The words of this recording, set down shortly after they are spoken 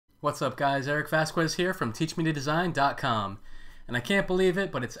What's up guys, Eric Vasquez here from teachmetodesign.com, and I can't believe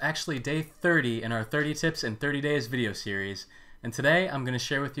it, but it's actually day 30 in our 30 tips in 30 days video series, and today I'm going to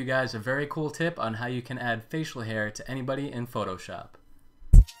share with you guys a very cool tip on how you can add facial hair to anybody in Photoshop.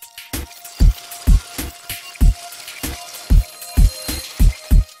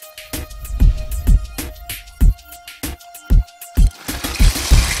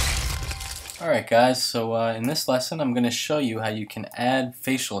 Alright guys, so in this lesson I'm going to show you how you can add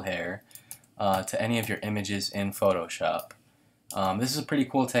facial hair to any of your images in Photoshop. This is a pretty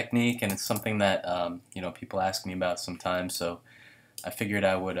cool technique, and it's something that people ask me about sometimes, so I figured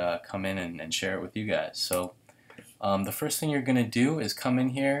I would come in and share it with you guys. So the first thing you're going to do is come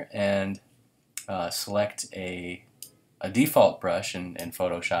in here and select a default brush in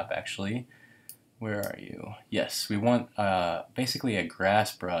Photoshop actually. Where are you? Yes, we want basically a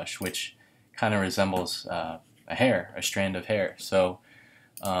grass brush, which kind of resembles a strand of hair. So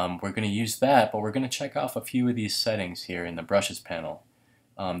we're going to use that, but we're going to check off a few of these settings here in the brushes panel.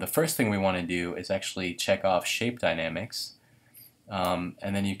 The first thing we want to do is actually check off shape dynamics, and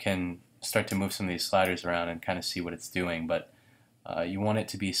then you can start to move some of these sliders around and kind of see what it's doing. But you want it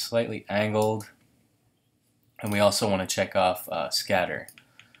to be slightly angled, and we also want to check off scatter,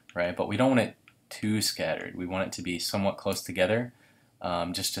 right? But we don't want it too scattered. We want it to be somewhat close together,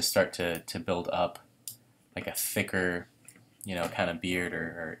 just to start to build up like a thicker, kind of beard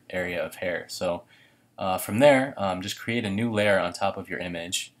or area of hair. So from there, just create a new layer on top of your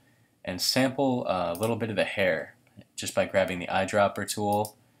image and sample a little bit of the hair just by grabbing the eyedropper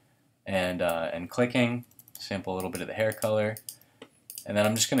tool and clicking. Sample a little bit of the hair color, and then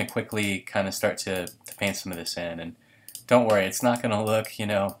I'm just going to quickly kind of start to paint some of this in. And don't worry, it's not going to look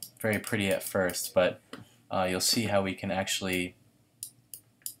very pretty at first, but you'll see how we can actually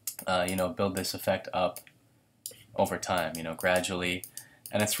build this effect up over time, gradually.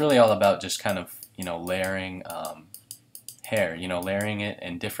 And it's really all about just kind of, layering hair, layering it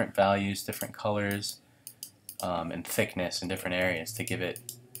in different values, different colors, and thickness in different areas to give it,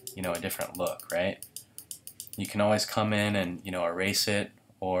 a different look, right? You can always come in and, erase it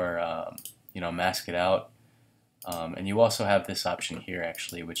or, mask it out. And you also have this option here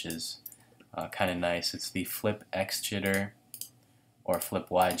actually, which is kind of nice. It's the flip X jitter or flip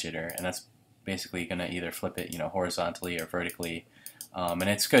Y jitter, and that's basically going to either flip it horizontally or vertically, and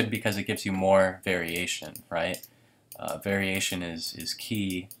it's good because it gives you more variation, right? Variation is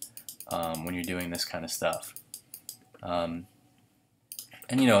key when you're doing this kind of stuff. And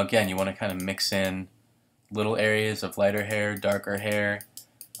again, you want to kind of mix in little areas of lighter hair, darker hair,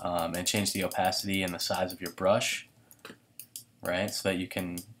 and change the opacity and the size of your brush, right, so that you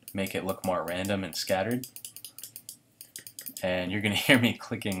can make it look more random and scattered. And you're going to hear me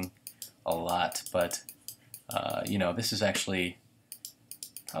clicking a lot, but this is actually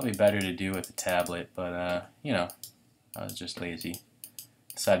probably better to do with a tablet, but I was just lazy.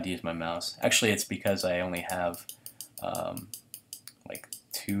 Decided to use my mouse. Actually, it's because I only have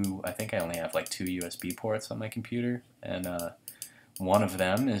I think I only have like two USB ports on my computer, and one of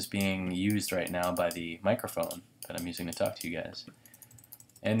them is being used right now by the microphone that I'm using to talk to you guys,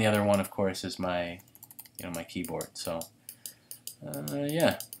 and the other one, of course, is my my keyboard. So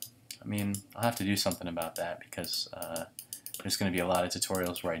yeah, I mean, I'll have to do something about that because there's going to be a lot of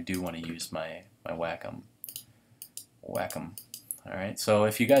tutorials where I do want to use my Wacom. Alright, so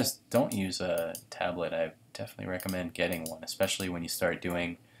if you guys don't use a tablet, I definitely recommend getting one, especially when you start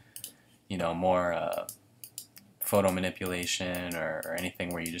doing, more photo manipulation or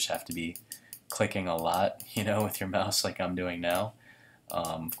anything where you just have to be clicking a lot, with your mouse like I'm doing now.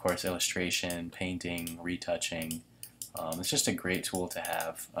 Of course, illustration, painting, retouching. It's just a great tool to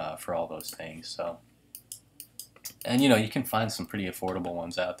have for all those things. So, and you can find some pretty affordable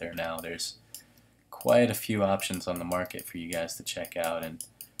ones out there now. There's quite a few options on the market for you guys to check out, and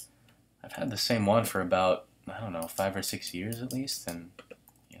I've had the same one for about, I don't know, 5 or 6 years at least, and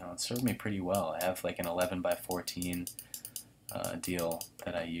it served me pretty well. I have like an 11 by 14 deal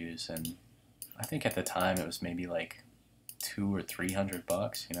that I use, and I think at the time it was maybe like $200 or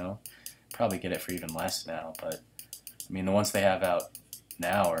 $300. Probably get it for even less now, but I mean, the ones they have out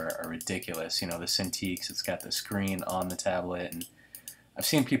now are ridiculous. The Cintiqs, it's got the screen on the tablet, and I've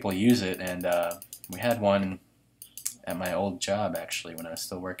seen people use it, and we had one at my old job, actually, when I was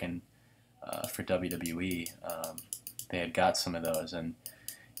still working for WWE. They had got some of those, and,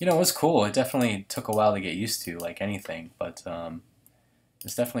 it was cool. It definitely took a while to get used to, like anything, but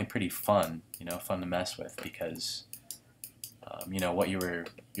it's definitely pretty fun, fun to mess with because what you're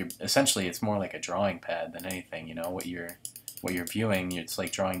essentially, it's more like a drawing pad than anything. What you're viewing, it's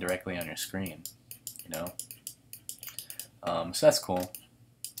like drawing directly on your screen. So that's cool.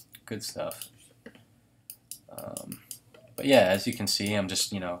 good stuff. But yeah, as you can see, I'm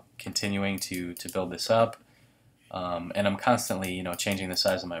just continuing to build this up, and I'm constantly changing the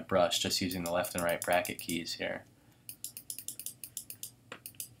size of my brush, just using the left and right bracket keys here,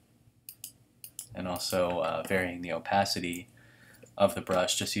 and also varying the opacity of the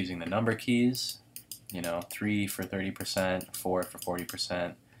brush, just using the number keys. 3 for 30%, 4 for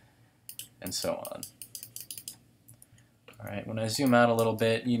 40%, and so on. Alright, when I zoom out a little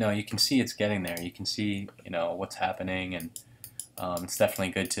bit, you can see it's getting there. You can see, what's happening, and it's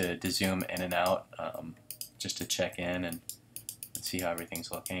definitely good to zoom in and out just to check in and see how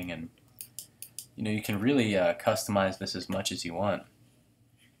everything's looking. And you can really customize this as much as you want.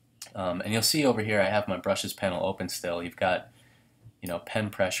 And you'll see over here I have my brushes panel open still. You've got pen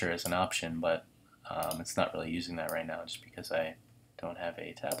pressure as an option, but it's not really using that right now just because I don't have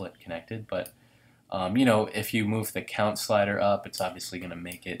a tablet connected. But if you move the count slider up, it's obviously going to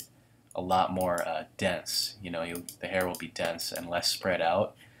make it a lot more dense. The hair will be dense and less spread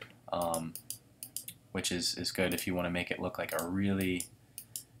out, which is good if you want to make it look like a really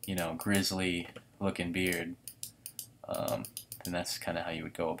grizzly looking beard. And that's kind of how you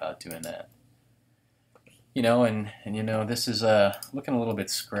would go about doing that. And this is looking a little bit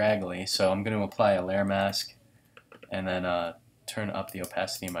scraggly, so I'm going to apply a layer mask and then turn up the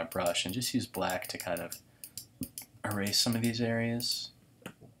opacity of my brush and just use black to kind of erase some of these areas.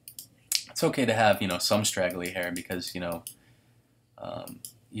 It's okay to have some straggly hair, because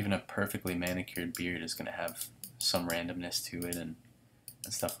even a perfectly manicured beard is going to have some randomness to it and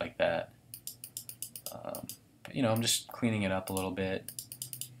stuff like that. But, I'm just cleaning it up a little bit.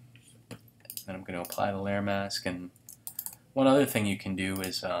 Then I'm going to apply the layer mask. And one other thing you can do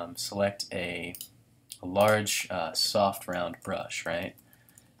is select a large soft round brush, right?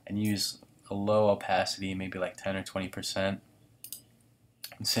 And use a low opacity, maybe like 10 or 20%,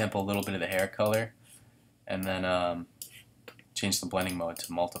 and sample a little bit of the hair color, and then change the blending mode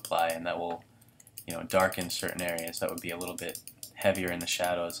to multiply, and that will darken certain areas that would be a little bit heavier in the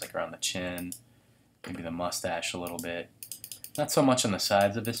shadows, like around the chin, maybe the mustache a little bit. Not so much on the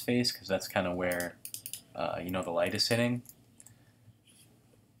sides of his face, because that's kind of where the light is hitting.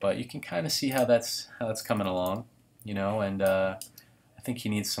 But you can kind of see how that's coming along, and I think he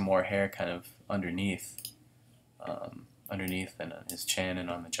needs some more hair kind of underneath and his chin and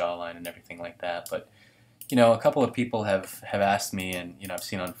on the jawline and everything like that. But a couple of people have asked me, and I've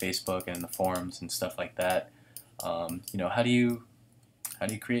seen on Facebook and in the forums and stuff like that, how do you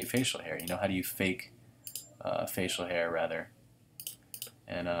create facial hair? How do you fake facial hair rather?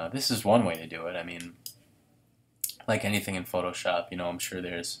 And this is one way to do it. I mean, like anything in Photoshop, I'm sure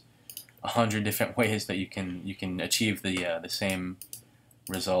there's 100 different ways that you can achieve the same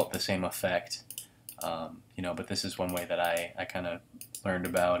result, the same effect. But this is one way that I kind of learned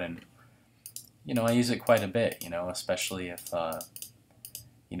about, and I use it quite a bit. Especially if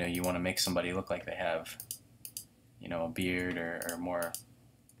you want to make somebody look like they have a beard or more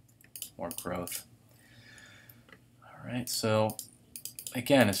growth. All right, so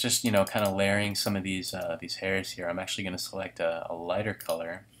again, it's just kind of layering some of these hairs here. I'm actually going to select a lighter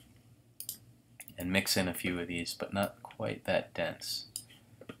color and mix in a few of these, but not quite that dense.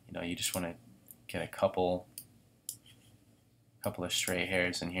 You just want to get a couple of stray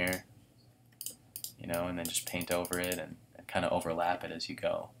hairs in here, and then just paint over it and kind of overlap it as you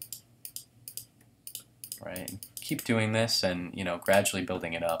go. Right? And keep doing this and gradually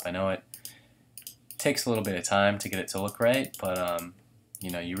building it up. I know it takes a little bit of time to get it to look right, but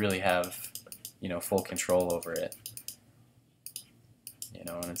you really have full control over it.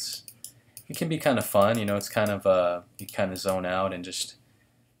 And it can be kind of fun. It's kind of you kind of zone out and just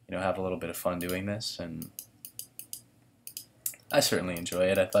have a little bit of fun doing this, and I certainly enjoy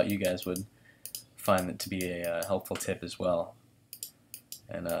it. I thought you guys would find it to be a helpful tip as well.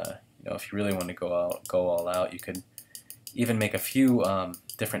 And if you really want to go all out, you could even make a few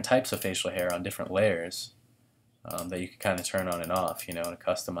different types of facial hair on different layers that you can kind of turn on and off, to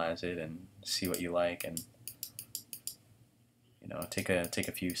customize it and see what you like, and take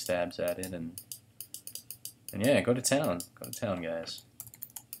a few stabs at it, and yeah, go to town, guys.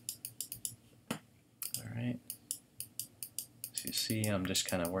 All right. So you see, I'm just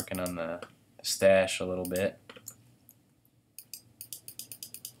kind of working on the stash a little bit.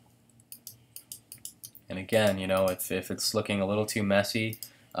 And again, if it's looking a little too messy,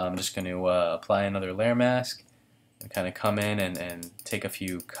 I'm just going to apply another layer mask and kind of come in and take a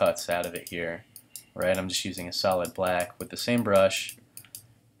few cuts out of it here. Right, I'm just using a solid black with the same brush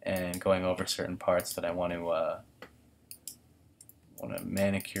and going over certain parts that I want to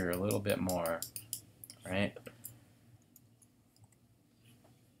manicure a little bit more. Right.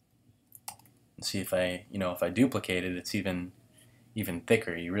 See if I, if I duplicate it, it's even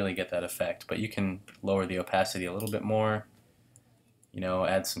thicker. You really get that effect. But you can lower the opacity a little bit more,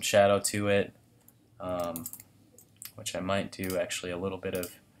 add some shadow to it, which I might do actually a little bit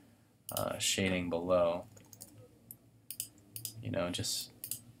of shading below. Just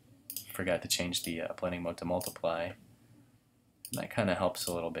forgot to change the blending mode to multiply. And that kind of helps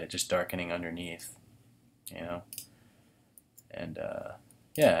a little bit, just darkening underneath, And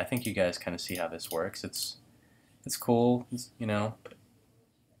yeah, I think you guys kind of see how this works. It's cool,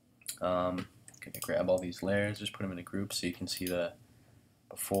 Gonna grab all these layers, just put them in a group so you can see the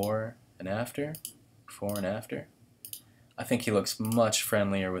before and after. Before and after. I think he looks much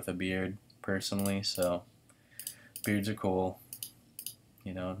friendlier with a beard, personally, so beards are cool.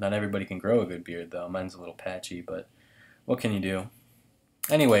 Not everybody can grow a good beard, though. Mine's a little patchy, but what can you do?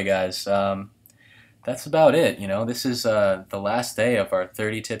 Anyway, guys, that's about it. This is the last day of our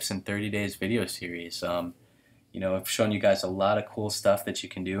 30 Tips in 30 Days video series. I've shown you guys a lot of cool stuff that you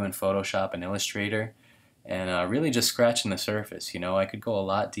can do in Photoshop and Illustrator, and really just scratching the surface. I could go a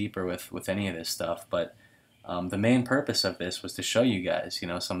lot deeper with any of this stuff, but the main purpose of this was to show you guys,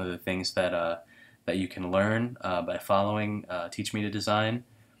 some of the things that you can learn by following Teach Me to Design,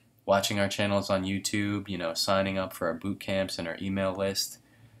 watching our channels on YouTube, signing up for our boot camps and our email list,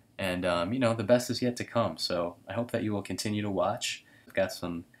 and the best is yet to come. So I hope that you will continue to watch. I've got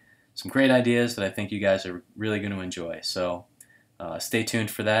some great ideas that I think you guys are really going to enjoy. So stay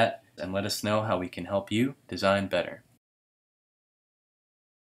tuned for that and let us know how we can help you design better.